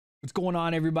What's going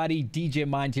on, everybody? DJ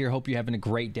Mind here. Hope you're having a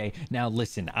great day. Now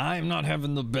listen, I'm not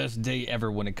having the best day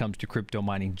ever when it comes to crypto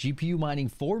mining. GPU mining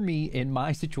for me in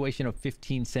my situation of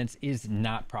 15 cents is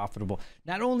not profitable.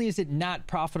 Not only is it not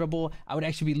profitable, I would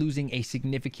actually be losing a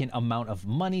significant amount of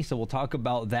money. So we'll talk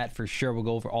about that for sure. We'll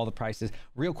go over all the prices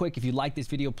real quick. If you like this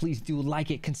video, please do like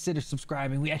it. Consider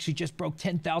subscribing. We actually just broke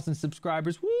 10,000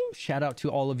 subscribers. Woo! Shout out to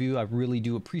all of you. I really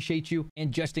do appreciate you.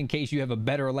 And just in case you have a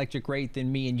better electric rate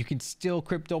than me and you can still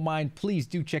crypto mine, please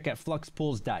do check out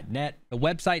fluxpools.net. The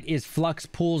website is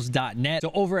fluxpools.net. So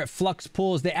over at Flux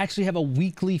Pools, they actually have a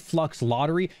weekly Flux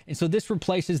lottery. And so this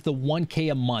replaces the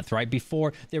 1K a month, right?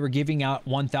 Before they were giving out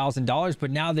 $1,000,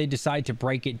 but now they decide to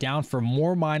break it down for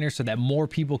more miners so that more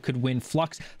people could win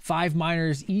Flux. 5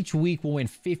 miners each week will win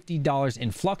 $50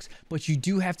 in Flux, but you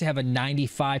do have to have a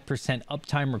 95%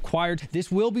 uptime required.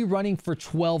 This will be running for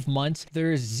 12 months.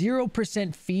 There is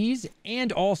 0% fees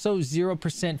and also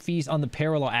 0% fees on the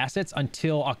parallel assets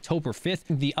until October 5th.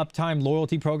 The uptime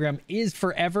loyalty program is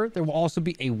forever. There will also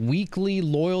be a weekly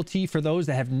loyalty for those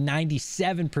that have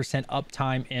 97%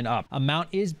 uptime and up. Amount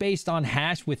is based on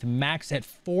hash with max at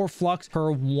 4 flux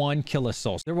per 1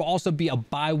 kilosol. There will also be a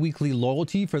bi-weekly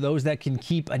loyalty for those that can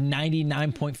keep a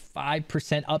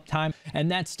 99.5% uptime, and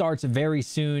that starts very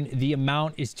soon. The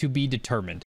amount is to be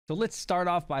determined. So let's start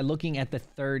off by looking at the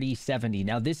 3070.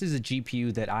 Now, this is a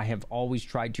GPU that I have always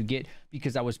tried to get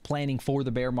because I was planning for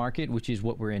the bear market, which is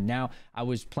what we're in now. I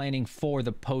was planning for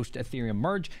the post Ethereum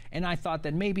merge, and I thought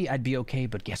that maybe I'd be okay,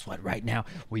 but guess what? Right now,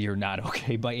 we are not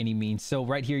okay by any means. So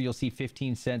right here, you'll see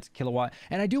 15 cents kilowatt.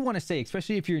 And I do want to say,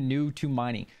 especially if you're new to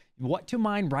mining, what to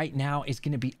mine right now is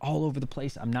going to be all over the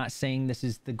place. I'm not saying this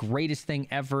is the greatest thing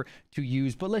ever to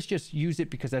use, but let's just use it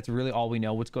because that's really all we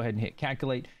know. Let's go ahead and hit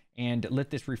calculate and let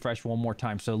this refresh one more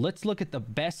time. So let's look at the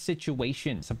best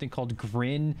situation, something called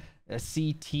Grin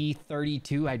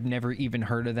CT32. I've never even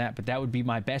heard of that, but that would be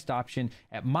my best option.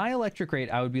 At my electric rate,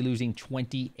 I would be losing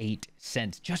 28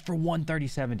 cents just for one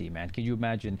 3070, man. Can you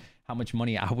imagine how much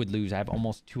money I would lose? I have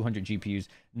almost 200 GPUs.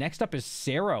 Next up is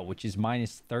Celeron, which is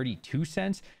minus 32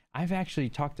 cents. I've actually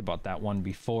talked about that one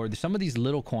before. Some of these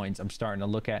little coins I'm starting to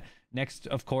look at. Next,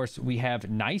 of course, we have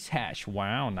Nice Hash.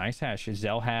 Wow, Nice Hash is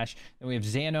Zell Hash. Then we have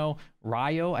Xano,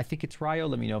 Ryo. I think it's Ryo.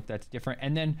 Let me know if that's different.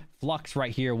 And then Flux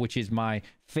right here, which is my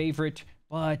favorite.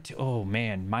 But, oh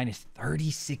man, minus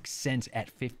 36 cents at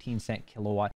 15 cent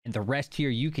kilowatt. And the rest here,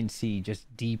 you can see just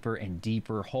deeper and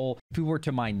deeper hole. If we were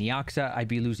to mine Neoxa, I'd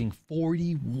be losing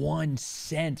 41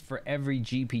 cents for every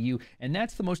GPU. And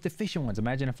that's the most efficient ones.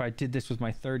 Imagine if I did this with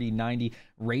my 3090,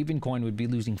 Ravencoin would be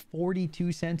losing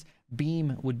 42 cents.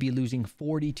 Beam would be losing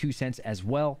 42 cents as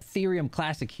well. Ethereum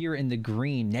Classic here in the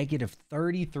green, negative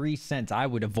 33 cents. I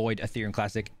would avoid Ethereum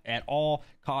Classic at all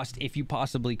cost if you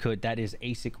possibly could. That is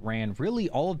ASIC ran. Really,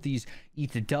 all of these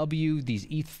ETH these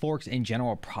ETH forks in general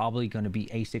are probably going to be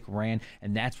ASIC ran,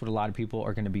 and that's what a lot of people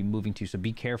are going to be moving to. So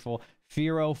be careful.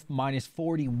 Firo minus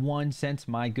 41 cents.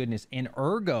 My goodness. And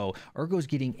ERGO is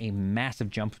getting a massive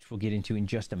jump, which we'll get into in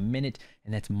just a minute,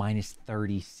 and that's minus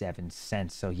 37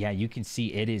 cents. So yeah, you can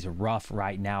see it is rough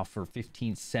right now for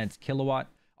 15 cents kilowatt.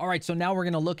 All right, so now we're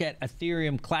going to look at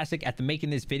Ethereum Classic at the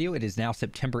making this video. It is now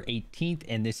September 18th,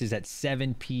 and this is at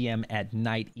 7 p.m. at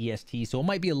night EST. So it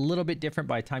might be a little bit different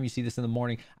by the time you see this in the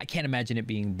morning. I can't imagine it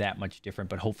being that much different,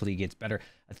 but hopefully it gets better.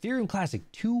 Ethereum Classic,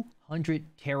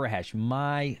 200 terahash.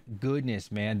 My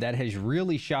goodness, man, that has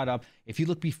really shot up. If you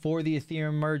look before the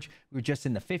Ethereum merge, we were just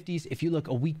in the 50s. If you look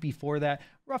a week before that,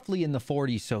 roughly in the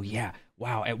 40s. So yeah,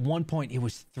 wow. At one point, it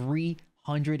was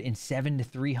 307 to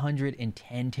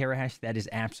 310 terahash. That is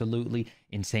absolutely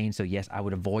insane. So yes, I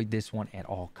would avoid this one at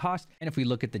all costs. And if we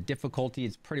look at the difficulty,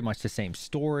 it's pretty much the same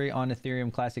story on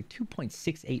Ethereum Classic.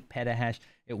 2.68 petahash.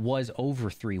 It was over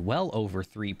 3, well over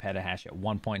 3 petahash at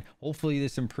one point. Hopefully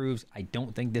this improves. I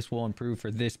don't think this will improve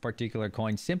for this particular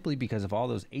coin simply because of all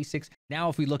those ASICs. Now,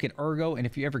 if we look at ERGO, and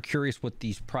if you're ever curious what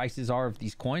these prices are of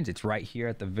these coins, it's right here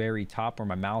at the very top where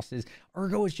my mouse is.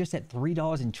 ERGO is just at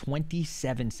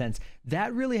 $3.27.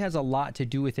 That really has a lot to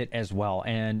do with it as well.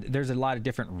 And there's a lot of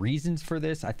different reasons for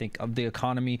this. I think of the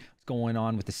economy, what's going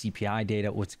on with the CPI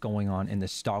data, what's going on in the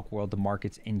stock world, the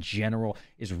markets in general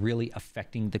is really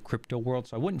affecting the crypto world.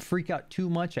 So I wouldn't freak out too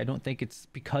much. I don't think it's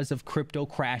because of crypto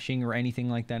crashing or anything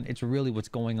like that. It's really what's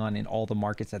going on in all the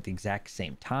markets at the exact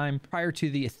same time. Prior to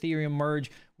the Ethereum merge,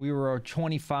 we were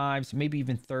 25s, maybe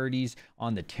even 30s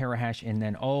on the terahash. And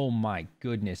then, oh my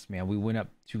goodness, man, we went up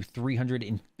to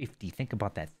 350. Think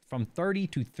about that. From 30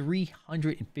 to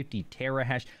 350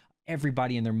 terahash.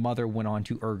 Everybody and their mother went on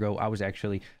to ERGO. I was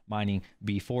actually mining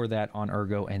before that on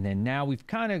ERGO, and then now we've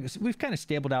kind of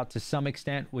stabled out to some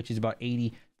extent, which is about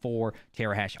 80 4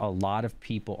 terahash. A lot of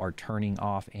people are turning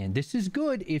off, and this is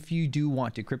good if you do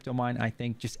want to crypto mine. I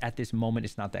think just at this moment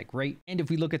it's not that great. And if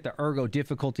we look at the ERGO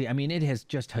difficulty, I mean, it has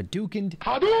just Hadoukened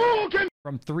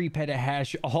from 3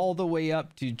 petahash all the way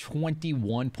up to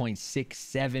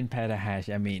 21.67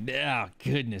 petahash. I mean,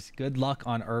 goodness, good luck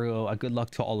on ERGO. Good luck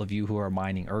to all of you who are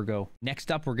mining ERGO.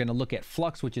 Next up, we're going to look at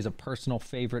FLUX, which is a personal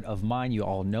favorite of mine. You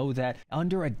all know that.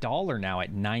 Under $1 now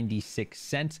at 96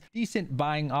 cents. Decent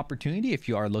buying opportunity if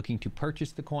you are looking to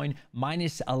purchase the coin.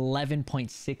 Minus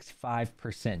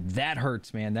 11.65%. That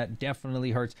hurts, man. That definitely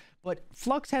hurts. But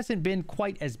FLUX hasn't been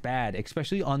quite as bad,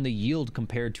 especially on the yield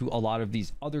compared to a lot of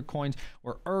these other coins.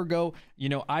 Or ERGO, you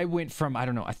know, I went from, I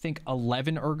don't know, I think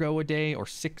 11 ERGO a day or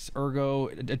 6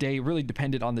 ERGO a day, really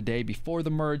depended on the day before the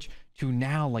merge, to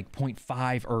now like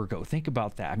 0.5 ERGO. Think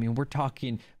about that. I mean, we're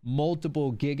talking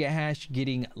multiple gigahash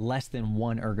getting less than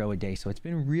 1 ERGO a day. So it's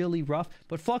been really rough,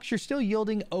 but FLUX, you're still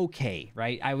yielding okay,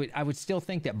 right? I would still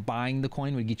think that buying the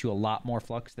coin would get you a lot more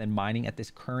FLUX than mining at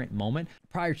this current moment.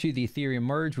 Prior to the Ethereum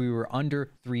merge, we were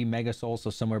under 3 megasouls, so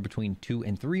somewhere between 2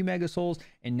 and 3 megasouls,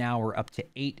 and now we're up to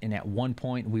 8, and at one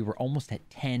point we were almost at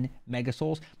 10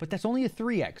 megasouls, but that's only a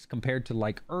 3x compared to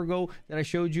like ERGO that I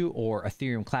showed you, or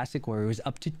Ethereum Classic, where it was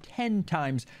up to 10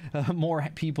 times more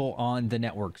people on the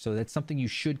network. So that's something you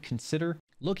should consider.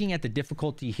 Looking at the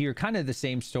difficulty here, kind of the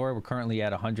same story. We're currently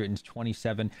at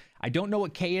 127. I don't know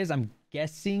what K is. I'm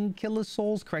guessing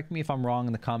kilosouls. Correct me if I'm wrong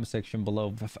in the comment section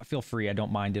below. Feel free. I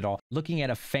don't mind at all. Looking at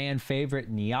a fan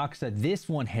favorite, Neoxa. This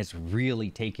one has really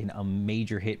taken a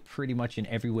major hit pretty much in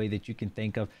every way that you can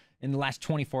think of. In the last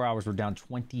 24 hours, we're down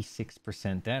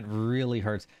 26%. That really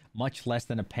hurts. Much less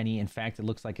than a penny. In fact, it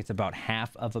looks like it's about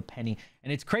half of a penny.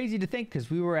 And it's crazy to think because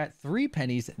we were at 3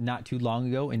 pennies not too long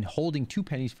ago and holding 2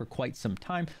 pennies for quite some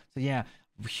time. So yeah,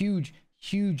 huge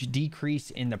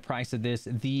decrease in the price of this.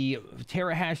 The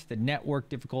terahash, the network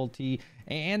difficulty,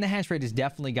 and the hash rate has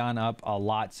definitely gone up a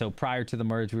lot. So prior to the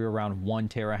merge, we were around 1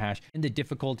 terahash. And the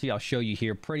difficulty, I'll show you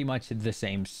here, pretty much the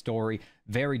same story.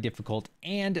 Very difficult.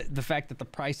 And the fact that the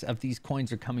price of these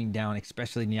coins are coming down,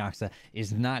 especially Neoxa,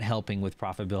 is not helping with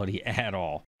profitability at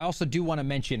all. I also do want to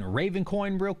mention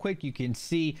Ravencoin real quick. You can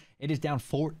see it is down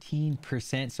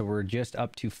 14%. So we're just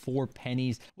up to 4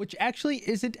 pennies, which actually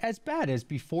isn't as bad as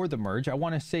before the merge. I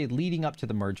want to say leading up to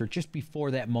the merger, just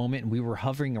before that moment, we were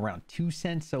hovering around 2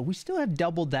 cents. So we still have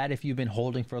doubled that if you've been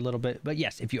holding for a little bit. But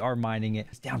yes, if you are mining it,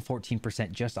 it's down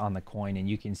 14% just on the coin. And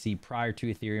you can see prior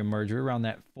to Ethereum merge, we're around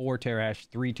that 4 terahash,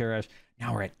 3 terahash.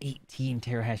 Now we're at 18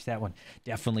 terahash. That one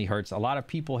definitely hurts. A lot of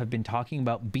people have been talking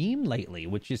about Beam lately,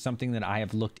 which is something that I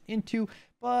have looked into,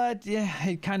 but yeah,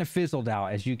 it kind of fizzled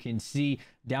out. As you can see,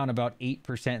 down about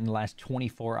 8% in the last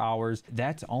 24 hours.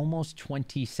 That's almost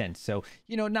 20 cents. So,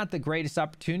 you know, not the greatest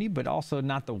opportunity, but also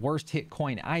not the worst hit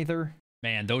coin either.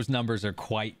 Man, those numbers are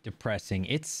quite depressing.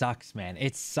 It sucks, man.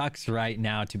 It sucks right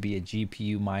now to be a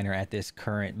GPU miner at this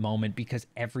current moment because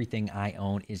everything I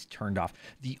own is turned off.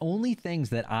 The only things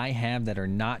that I have that are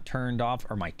not turned off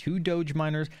are my 2 Doge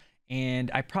miners, and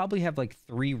I probably have like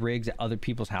 3 rigs at other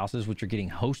people's houses which are getting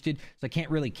hosted, so I can't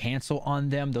really cancel on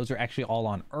them. Those are actually all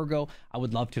on ERGO. I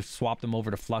would love to swap them over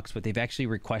to FLUX, but they've actually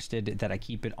requested that I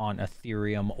keep it on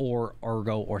Ethereum or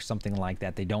ERGO or something like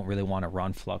that. They don't really want to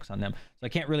run FLUX on them, so I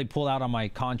can't really pull out on my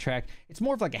contract. It's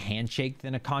more of like a handshake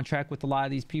than a contract with a lot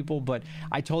of these people, but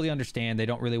I totally understand. They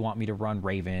don't really want me to run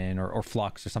Raven or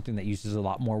FLUX or something that uses a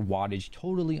lot more wattage.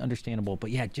 Totally understandable.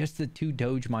 But yeah, just the 2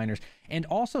 Doge miners. And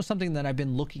also something that I've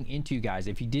been looking into, guys,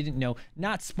 if you didn't know,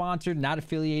 not sponsored, not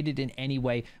affiliated in any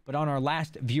way, but on our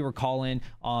last viewer call in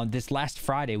on this last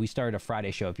Friday, we started a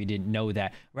Friday show. If you didn't know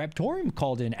that, Raptorium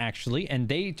called in actually, and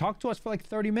they talked to us for like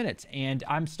 30 minutes, and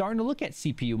I'm starting to look at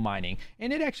CPU mining,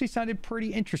 and it actually sounded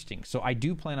pretty interesting. So I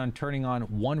do plan on turning on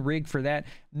 1 rig for that,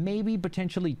 maybe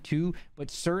potentially 2, but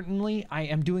certainly I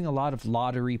am doing a lot of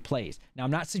lottery plays. Now,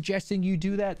 I'm not suggesting you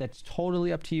do that. That's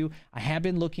totally up to you. I have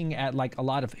been looking at like a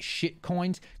lot of shit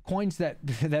coins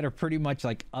that are pretty much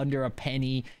like under a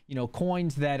penny, you know,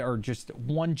 coins that are just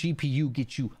 1 GPU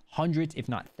gets you hundreds, if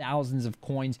not thousands of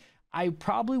coins. I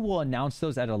probably will announce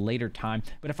those at a later time,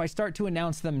 but if I start to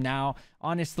announce them now,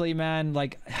 honestly, man,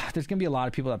 like there's gonna be a lot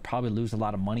of people that probably lose a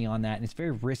lot of money on that, and it's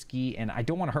very risky, and I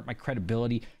don't want to hurt my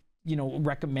credibility, you know,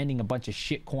 recommending a bunch of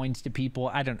shit coins to people.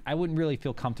 I wouldn't really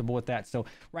feel comfortable with that. So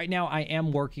right now I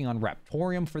am working on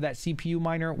Raptorium for that CPU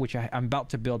miner, which I'm about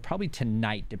to build probably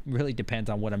tonight. It really depends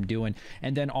on what I'm doing.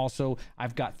 And then also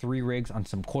I've got 3 rigs on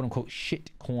some quote unquote shit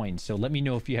coins. So let me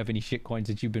know if you have any shit coins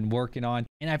that you've been working on.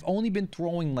 And I've only been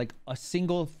throwing like a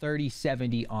single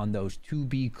 3070 on those, to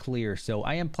be clear. So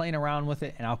I am playing around with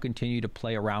it, and I'll continue to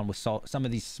play around with some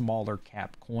of these smaller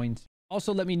cap coins.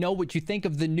 Also, let me know what you think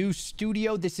of the new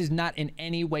studio. This is not in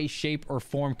any way, shape, or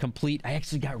form complete. I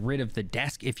actually got rid of the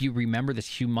desk. If you remember this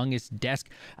humongous desk,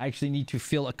 I actually need to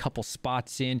fill a couple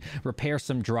spots in, repair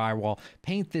some drywall,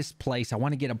 paint this place. I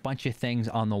want to get a bunch of things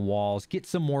on the walls, get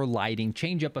some more lighting,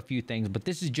 change up a few things, but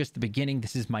this is just the beginning.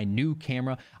 This is my new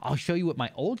camera. I'll show you what my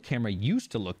old camera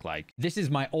used to look like. This is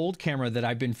my old camera that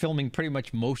I've been filming pretty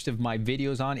much most of my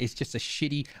videos on. It's just a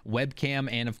shitty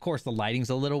webcam, and of course the lighting's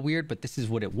a little weird, but this is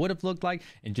what it would have looked like.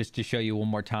 And just to show you one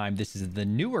more time, this is the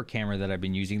newer camera that I've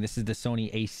been using. This is the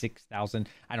Sony a6000.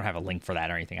 I don't have a link for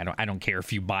that or anything. I don't care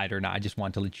if you buy it or not. I just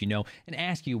want to let you know and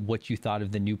ask you what you thought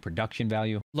of the new production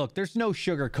value. Look, there's no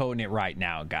sugarcoating it right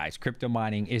now, guys. Crypto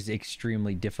mining is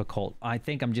extremely difficult. I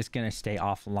think I'm just going to stay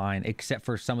offline, except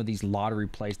for some of these lottery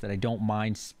plays that I don't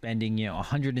mind spending,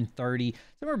 130,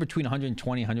 somewhere between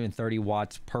 120, 130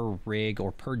 watts per rig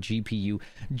or per GPU,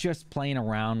 just playing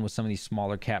around with some of these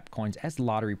smaller cap coins as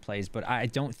lottery plays. But I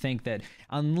don't think that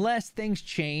unless things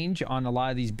change on a lot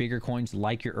of these bigger coins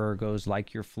like your ERGOs,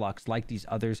 like your FLUX, like these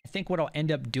others, I think what I'll end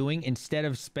up doing, instead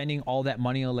of spending all that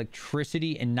money on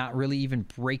electricity and not really even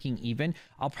breaking even,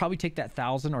 I'll probably take that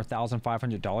 $1,000 or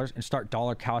 $1,500 and start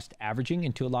dollar cost averaging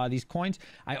into a lot of these coins.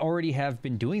 I already have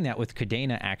been doing that with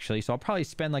Cadena actually, so I'll probably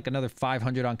spend like another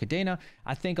 $500 on Cadena.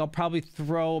 I think I'll probably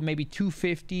throw maybe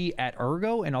 $250 at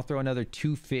ERGO, and I'll throw another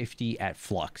 $250 at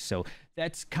FLUX. So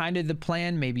that's kind of the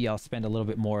plan. Maybe I'll spend a little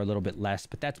bit more, a little bit less,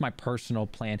 but that's my personal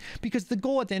plan, because the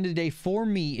goal at the end of the day for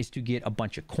me is to get a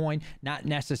bunch of coin, not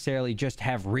necessarily just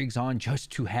have rigs on just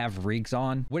to have rigs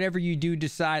on. Whatever you do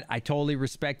decide, I totally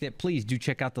respect it. Please do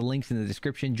check out the links in the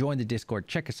description, join the Discord,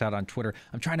 check us out on Twitter.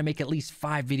 I'm trying to make at least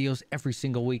 5 videos every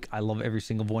single week. I love every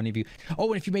single one of you. Oh,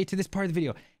 and if you made it to this part of the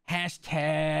video,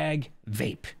 hashtag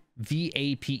vape,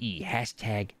 VAPE,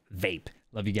 hashtag vape.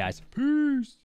 Love you guys. Peace.